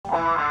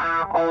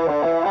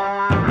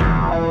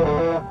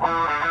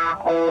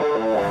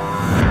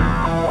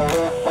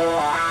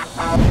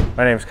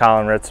My name is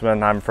Colin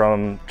Ritzman. I'm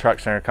from Truck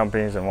Center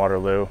Companies in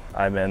Waterloo.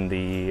 I'm in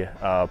the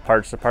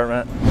parts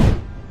department.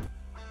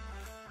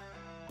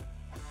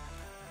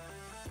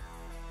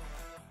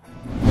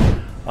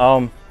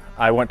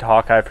 I went to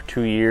Hawkeye for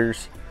 2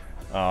 years.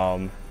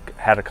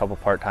 Had a couple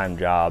part-time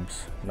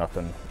jobs,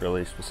 nothing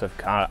really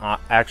specific.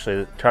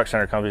 Actually, the Truck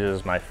Center Companies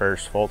is my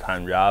first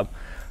full-time job.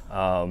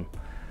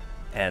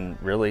 And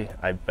really,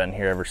 I've been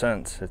here ever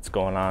since. It's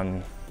going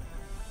on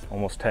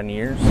almost 10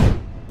 years.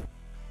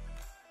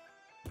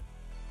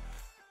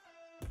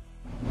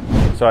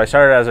 So I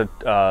started as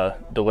a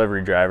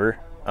delivery driver.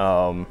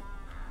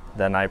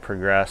 Then I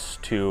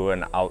progressed to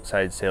an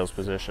outside sales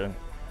position.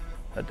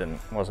 That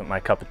wasn't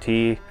my cup of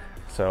tea,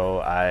 so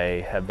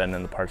I have been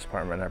in the parts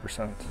department ever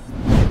since.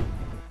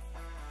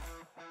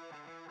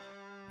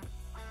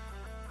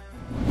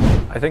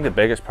 I think the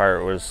biggest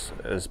part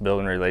is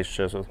building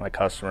relationships with my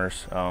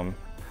customers. And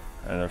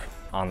if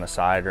on the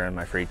side or in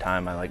my free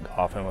time, I like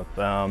golfing with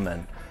them,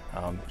 and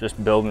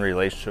just building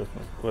relationships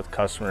with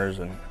customers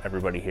and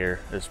everybody here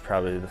is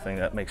probably the thing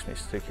that makes me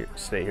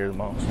stay here the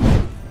most.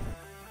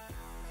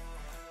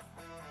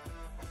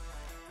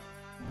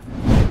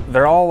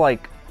 They're all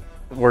like,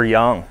 we're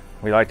young.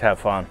 We like to have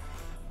fun.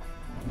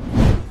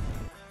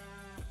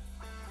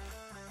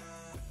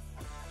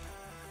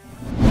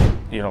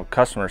 You know,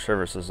 customer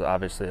service is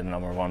obviously the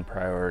 #1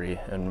 priority,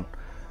 and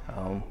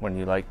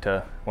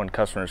when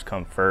customers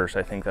come first,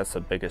 I think that's the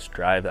biggest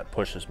drive that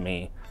pushes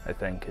me. I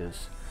think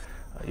is,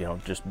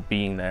 just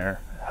being there,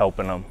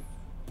 helping them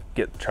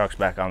get the trucks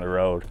back on the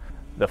road.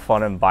 The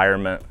fun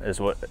environment is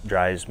what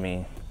drives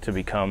me to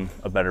become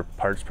a better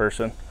parts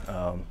person.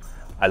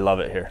 I love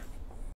it here.